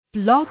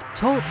Blog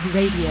Talk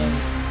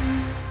Radio.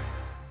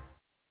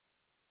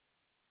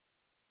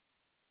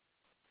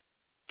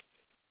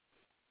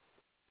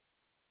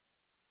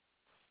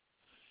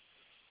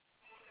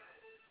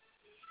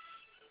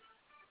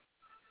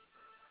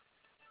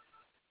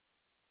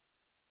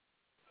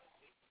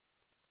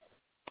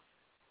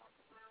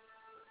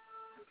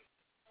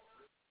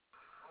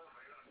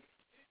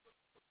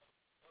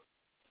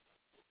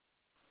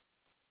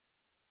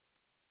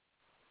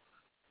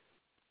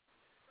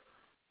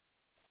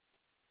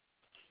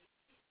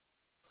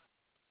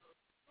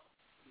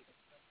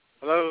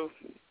 Hello?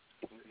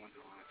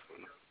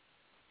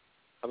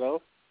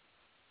 Hello?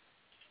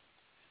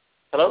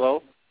 Hello?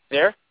 Hello?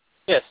 There?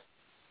 Yes.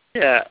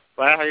 Yeah.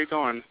 Well, how you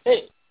doing?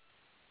 Hey.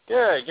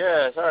 Good,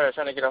 good. Sorry, I was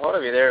trying to get a hold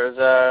of you there. It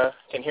was,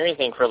 couldn't hear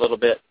anything for a little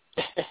bit.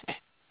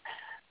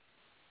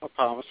 No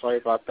problem. Sorry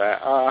about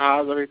that.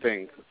 How's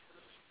everything?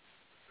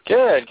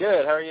 Good,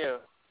 good. How are you?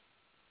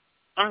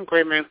 I'm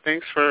great, man.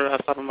 Thanks for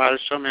stopping by the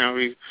show, man.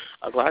 We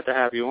are glad to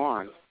have you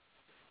on.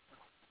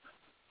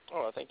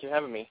 Oh, well, thank you for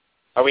having me.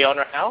 Are we on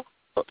right now?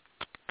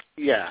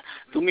 Yeah.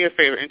 Do me a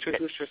favor.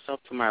 Introduce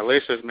yourself to my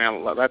listeners,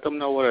 man. Let them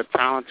know what a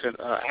talented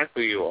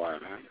actor you are,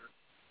 man.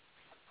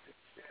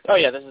 Oh,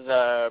 yeah, this is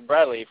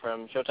Bradley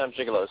from Showtime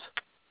GIGOLOS.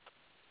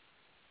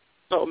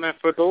 So, man,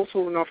 for those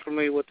who are not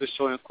familiar with the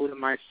show, including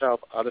myself,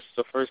 this is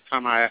the first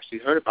time I actually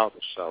heard about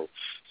the show.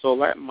 So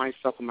let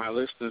myself and my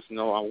listeners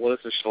know what is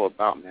the show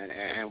about, man,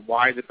 and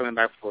why is it coming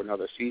back for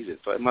another season.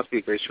 So it must be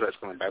a great show that's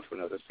coming back for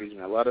another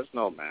season. And let us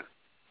know, man.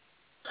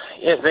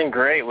 Yeah, it's been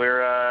great.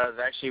 We're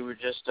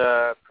just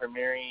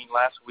premiering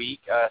last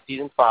week,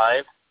 season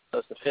 5. So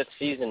it's the 5th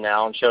season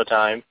now on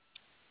Showtime.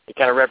 It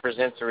kind of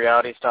represents a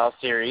reality-style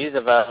series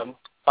of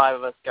 5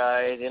 of us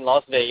guys in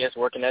Las Vegas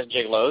working as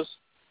gigolos,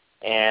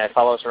 and it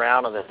follows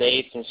around on the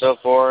dates and so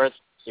forth.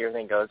 See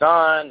everything goes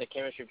on, the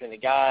chemistry between the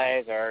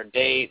guys, our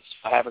dates,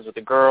 what happens with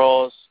the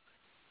girls,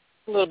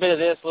 a little bit of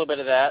this, a little bit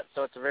of that.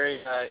 So it's a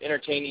very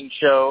entertaining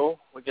show.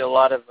 We get a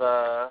lot of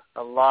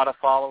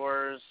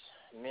followers,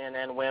 men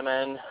and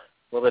women, a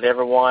little bit of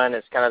everyone.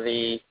 It's kind of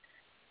the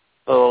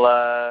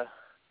little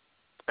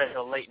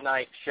special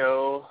late-night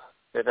show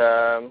that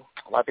a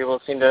lot of people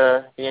seem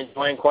to be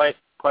enjoying quite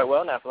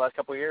well now for the last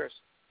couple of years.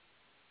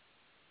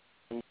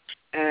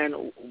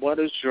 And what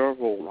is your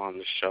role on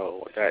the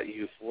show?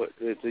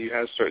 Do you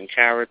have certain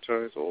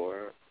characters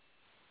or?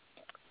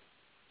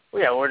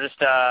 Well, yeah, we're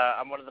just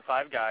I'm one of the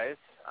 5 guys.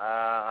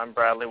 I'm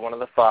Bradley, one of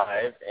the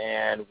 5,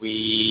 and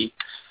they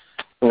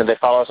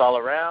follow us all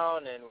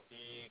around, and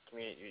we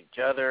communicate with each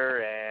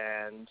other.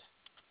 And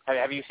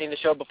have you seen the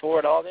show before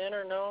at all, then,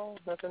 or no?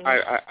 Nothing.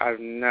 I've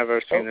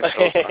never seen the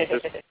show.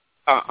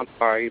 I'm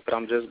sorry, but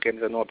I'm just getting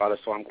to know about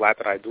it, so I'm glad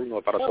that I do know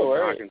about it. So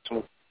I can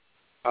tune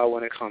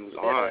when it comes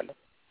on.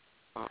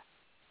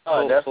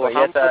 Definitely.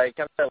 It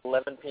comes at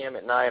 11 p.m.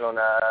 at night on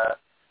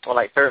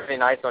like Thursday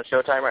nights on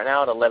Showtime right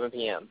now at 11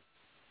 p.m.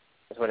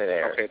 That's when it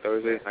airs. Okay,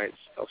 Thursday nights.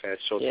 Okay,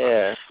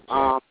 Showtime.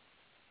 Yeah.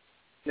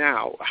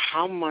 Now,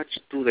 how much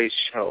do they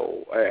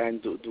show?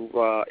 And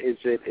is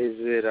it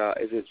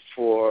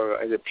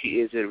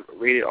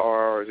rated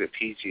R or is it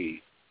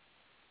PG?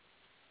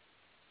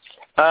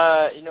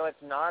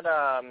 It's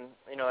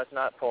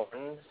not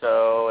porn,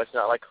 so it's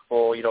not like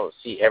full. You don't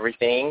see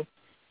everything.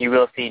 You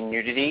will see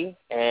nudity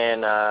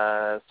and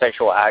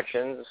sexual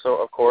actions. So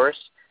of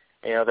course,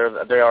 they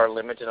are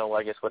limited on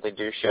I guess what they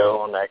do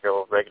show on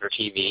regular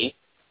TV.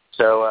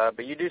 So,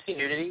 but you do see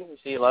nudity. You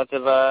see lots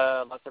of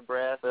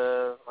breath,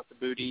 lots of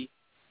booty.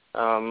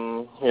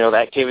 The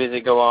activities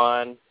that go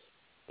on,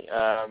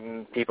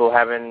 people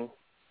having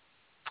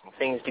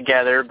things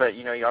together. But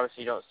you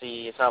obviously don't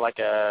see. It's not like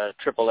a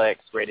XXX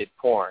rated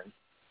porn.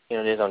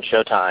 It is on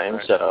Showtime.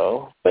 Right.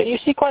 So, but you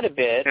see quite a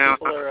bit. Now,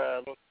 people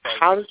are.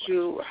 How did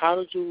you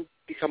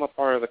become a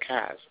part of the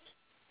cast?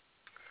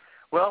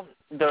 Well,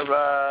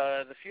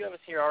 the few of us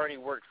here already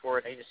worked for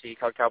an agency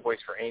called Cowboys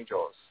for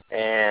Angels,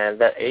 and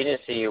that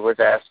agency was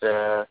asked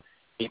to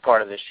be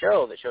part of the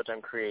show that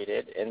Showtime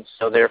created, and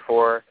so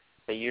therefore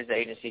they used the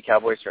agency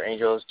Cowboys for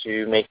Angels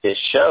to make this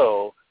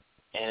show,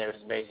 and it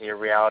was basically a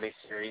reality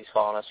series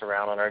following us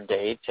around on our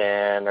dates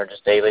and our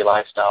just daily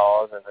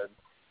lifestyles and the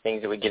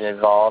things that we get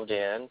involved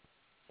in.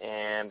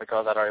 And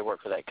because I'd already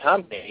worked for that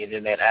company,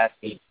 then they'd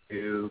asked me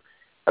to,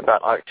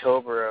 about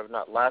October of,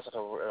 not last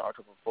October,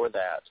 October before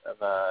that, of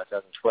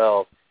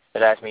 2012,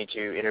 they'd asked me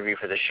to interview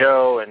for the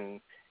show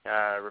and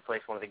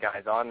replace one of the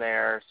guys on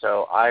there.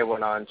 So I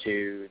went on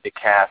to the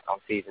cast on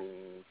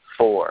season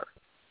 4.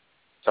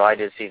 So I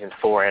did season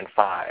 4 and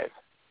 5.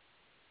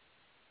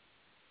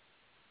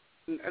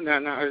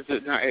 Now,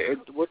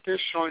 what they're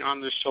showing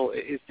on the show,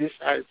 is this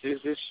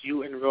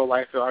you in real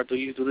life, or do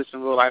you do this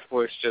in real life,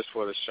 or it's just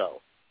for the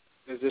show?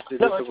 Is this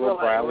a real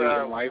Bradley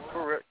in life?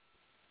 We're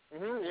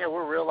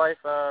real life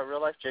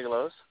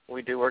gigolos.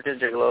 We do work as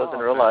gigolos in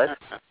real life.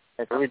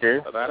 That's what we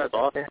do. That is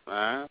awesome,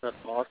 man. That's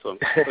awesome.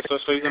 so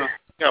you're gonna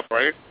get up,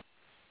 right?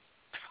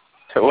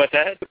 What's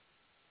that?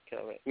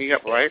 You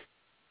get up, right?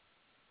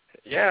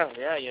 Yeah.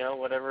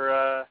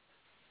 Whatever.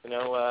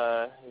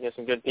 You get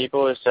some good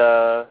people. Just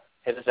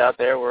hit us out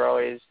there. We're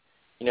always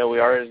we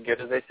are as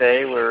good as they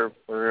say. We're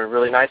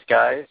really nice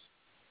guys.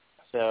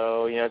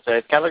 So, it's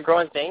kind of a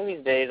growing thing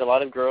these days. A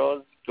lot of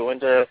girls go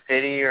into a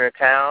city or a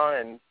town,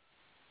 and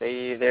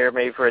they're there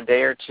maybe for a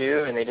day or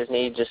two, and they just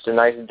need just a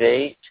nice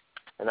date,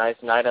 a nice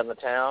night on the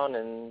town,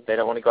 and they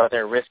don't want to go out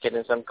there and risk it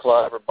in some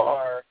club or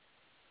bar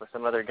with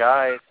some other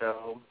guy,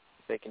 so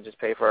they can just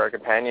pay for our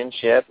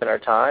companionship and our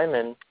time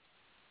and,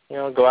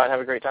 go out and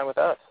have a great time with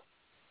us.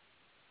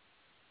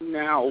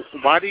 Now,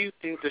 why do you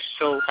think the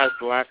show has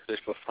lasted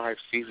for 5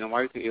 seasons?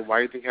 Why do you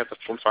think it has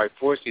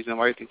 4 seasons?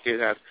 Why do you think it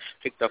has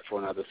picked up for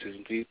another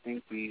season? Do you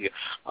think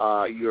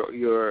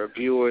your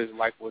viewers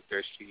like what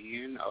they're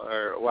seeing,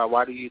 or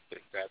why do you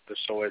think that the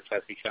show has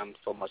become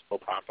so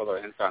popular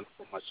and gotten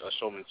so much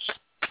showmanship?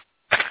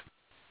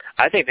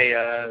 I think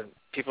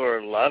people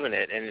are loving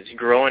it, and it's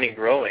growing and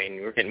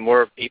growing. We're getting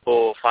more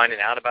people finding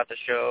out about the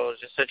show.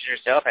 Just such as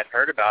yourself had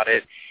heard about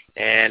it,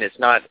 and it's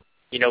not.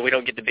 We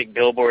don't get the big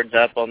billboards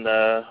up on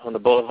the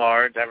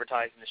boulevards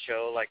advertising the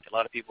show like a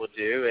lot of people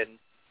do, and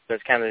so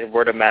it's kind of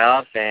word of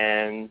mouth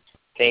and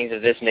things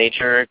of this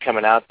nature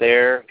coming out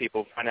there.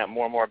 People find out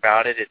more and more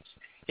about it.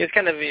 It's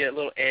kind of a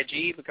little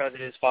edgy because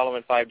it is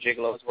following 5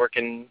 gigolos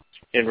working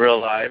in real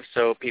life,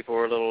 so people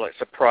were a little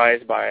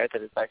surprised by it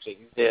that it actually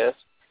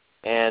exists.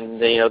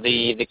 And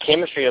the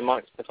chemistry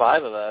amongst the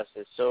 5 of us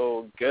is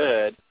so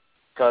good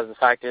because the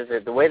fact is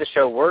that the way the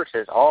show works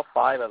is all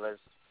 5 of us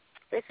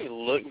basically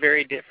look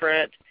very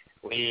different.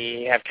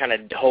 We have kind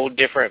of whole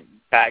different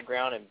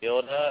background and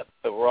build up,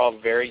 but we're all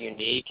very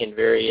unique and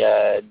very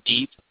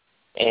deep.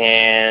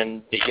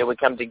 And we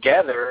come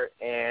together,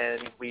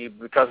 and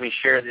because we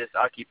share this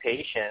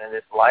occupation and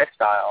this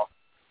lifestyle,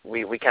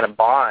 we kind of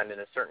bond in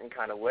a certain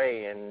kind of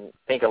way. And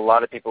I think a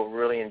lot of people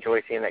really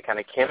enjoy seeing that kind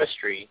of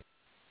chemistry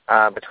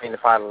between the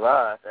 5 of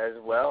us, as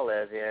well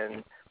as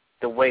in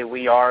the way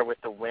we are with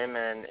the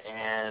women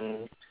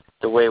and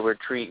the way we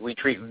treat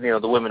the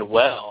women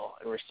well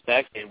and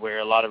respected, where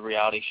a lot of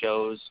reality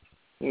shows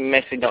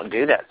basically don't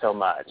do that so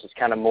much. It's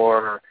kind of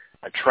more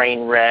a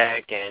train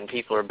wreck, and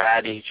people are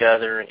bad to each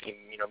other and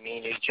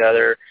mean to each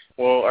other.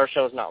 Well, our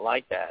show's not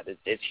like that.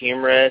 It's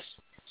humorous,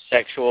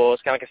 sexual.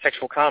 It's kind of like a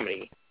sexual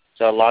comedy.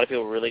 So a lot of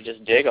people really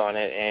just dig on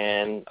it,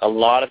 and a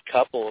lot of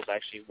couples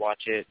actually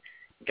watch it.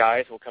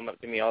 Guys will come up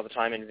to me all the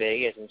time in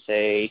Vegas and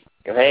say,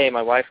 "Hey,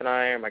 my wife and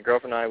I, or my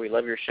girlfriend and I, we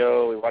love your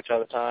show. We watch all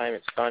the time.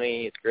 It's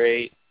funny. It's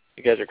great.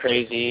 You guys are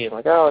crazy." I'm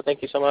like, "Oh,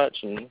 thank you so much."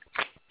 And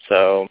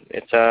so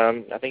it's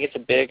I think it's a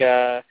big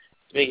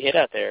hit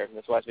out there.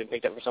 That's why it's been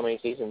picked up for so many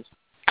seasons.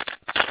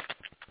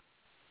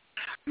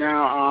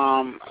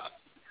 Now,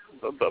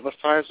 but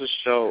besides the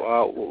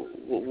show,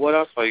 what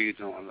else are you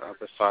doing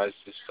besides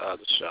the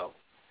show?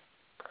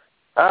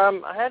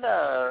 I had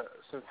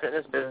some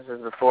fitness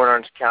businesses before in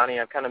Orange County.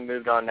 I've kind of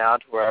moved on now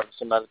to where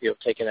some other people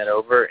have taken that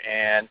over,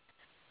 and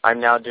I'm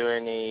now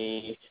doing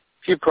a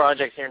few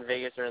projects here in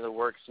Vegas that are in the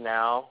works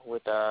now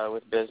with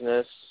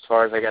business. As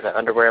far as I got an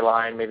underwear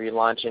line, maybe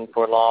launching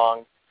for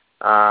long.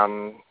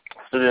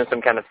 Still doing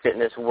some kind of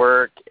fitness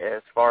work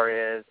as far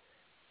as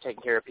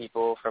taking care of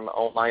people from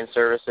online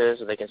services,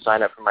 so they can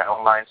sign up for my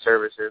online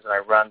services, and I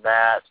run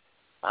that.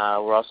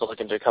 We're also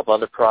looking to a couple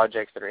other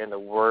projects that are in the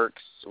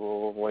works.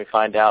 When we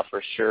find out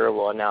for sure,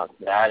 we'll announce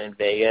that in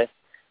Vegas.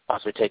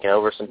 Possibly taking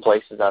over some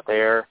places out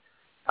there.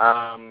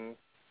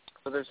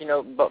 So there's,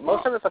 but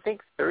most of us, I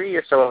think 3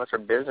 or so of us are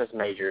business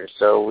majors.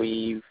 So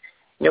we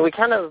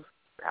kind of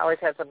always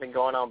had something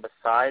going on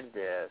besides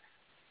this,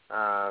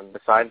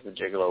 besides the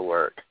gigolo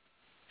work.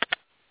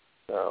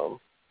 So.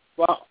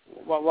 Well,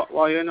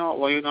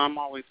 I'm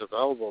always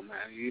available,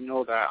 man. You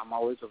know that I'm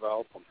always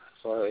available, man.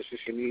 So if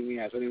you need me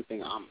as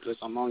anything, I'm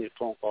only a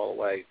phone call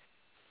away.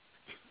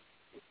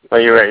 Oh,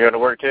 you want to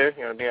work too?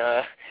 You want to be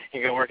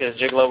you gonna work as a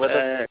gigolo with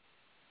us?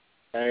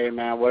 Hey,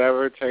 man,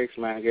 whatever it takes,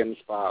 man. Get in the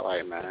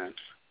spotlight, man.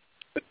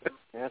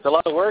 Yeah, it's a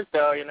lot of work,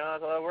 though. It's a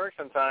lot of work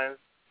sometimes.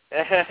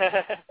 You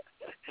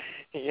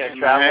gotta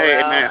travel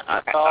around. Man,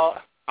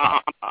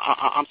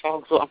 I'm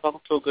talking to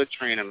a good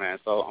trainer, man.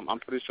 So I'm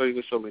pretty sure you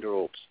can show me the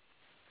ropes.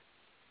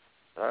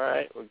 All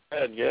right. Well,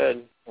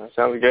 good. That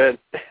sounds good.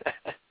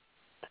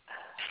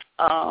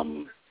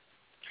 I'm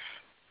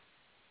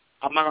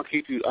not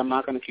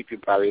gonna keep you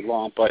very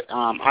long, but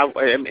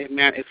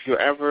man, if you're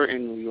ever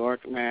in New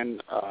York,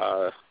 man,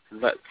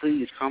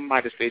 please come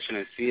by the station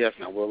and see us,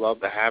 man. We'd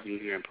love to have you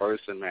here in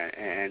person, man,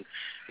 and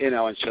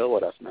and chill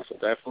with us, man. So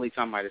definitely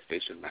come by the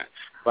station, man.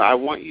 But I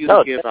want you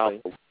to give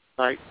out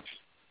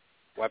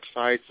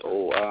websites,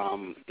 or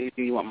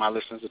anything you want my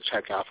listeners to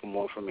check out for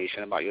more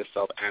information about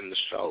yourself and the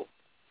show.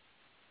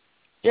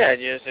 Yeah,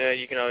 just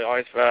you can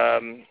always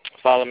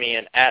follow me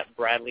at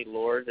Bradley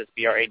Lords. It's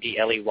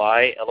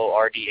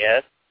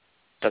BradleyLords.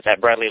 That's at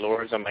Bradley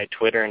Lords on my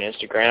Twitter and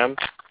Instagram.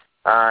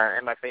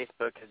 And my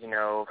Facebook, as you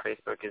know,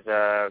 Facebook is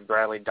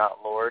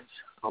Bradley.Lords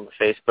on the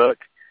Facebook.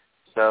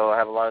 So I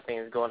have a lot of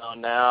things going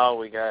on now.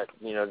 We got,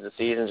 the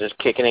season's just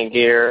kicking in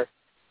gear.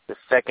 The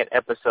second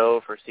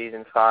episode for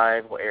Season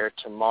 5 will air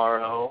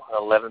tomorrow at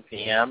 11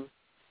 p.m.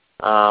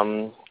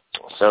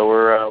 So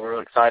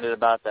we're excited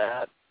about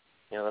that.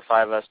 the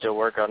five of us still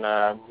work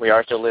on, we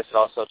are still listed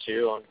also,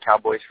 too, on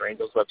Cowboys for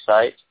Angels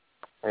website.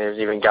 And there's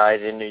even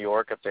guys in New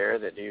York up there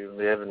that do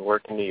live and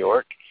work in New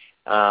York.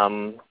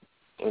 And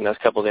a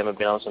couple of them have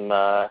been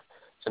on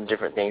some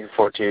different things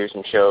before, too,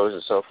 some shows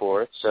and so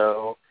forth.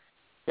 So,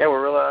 yeah,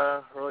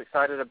 we're real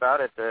excited about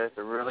it. It's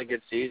a really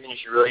good season. You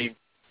should really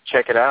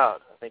check it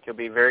out. I think you'll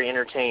be very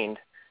entertained,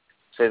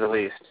 to say the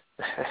least.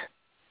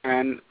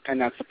 And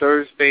that's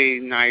Thursday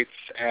nights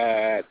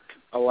at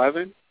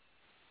 11?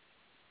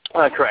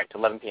 Correct,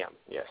 11 p.m.,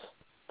 yes.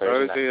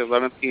 Thursday at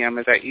 11 p.m.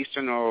 Is that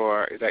Eastern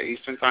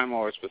time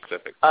or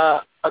Pacific?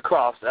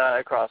 Across.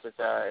 It's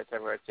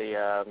everywhere.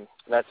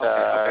 That's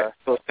okay.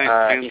 So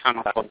same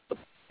time.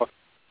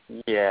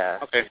 Yeah.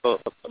 Okay, so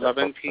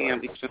 11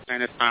 p.m. Eastern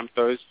Standard Time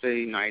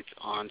Thursday nights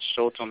on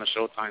the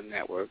Showtime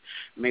network.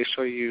 Make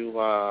sure you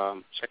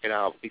check it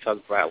out because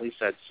Bradley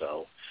said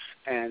so.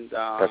 And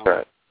that's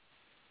right.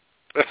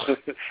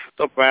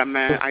 So, Brad,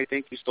 man, I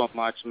thank you so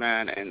much,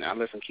 man. And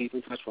listen, keep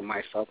in touch with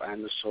myself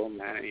and the show,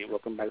 man. And you're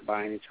welcome back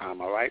by any time,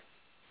 all right?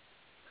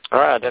 All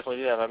right, I'll definitely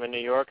do that. If I'm in New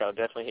York, I'll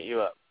definitely hit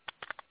you up.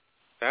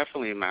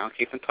 Definitely, man.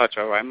 Keep in touch,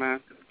 all right,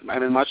 man?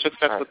 And much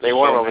success with the show,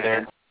 warm over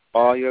man.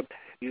 there.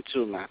 You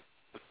too, man.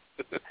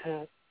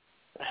 All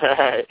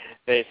right.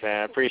 Thanks,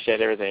 man. I appreciate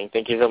everything.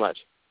 Thank you so much.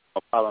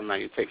 No problem, man.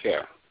 You take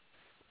care.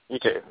 You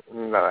too.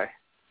 Bye-bye.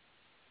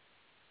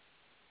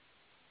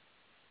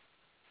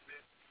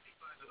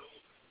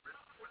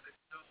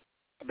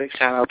 A big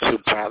shout out to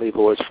Bradley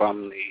Lords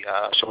from the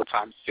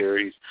Showtime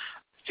series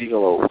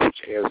GIGOLOS,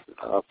 which airs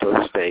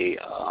Thursday,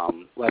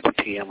 11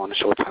 p.m. on the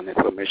Showtime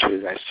network. Make sure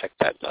you guys check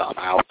that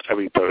out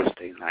every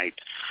Thursday night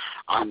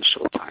on the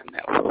Showtime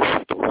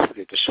network. Don't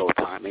forget the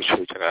Showtime. Make sure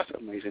you check out this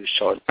amazing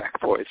show. It's back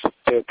for its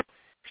fifth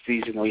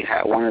season. We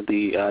had one of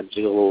the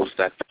GIGOLOS,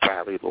 that's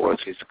Bradley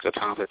Lords. He's a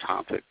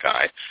talented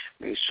guy.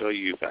 Make sure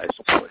you guys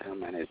support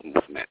him and his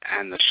movement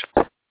and the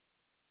show.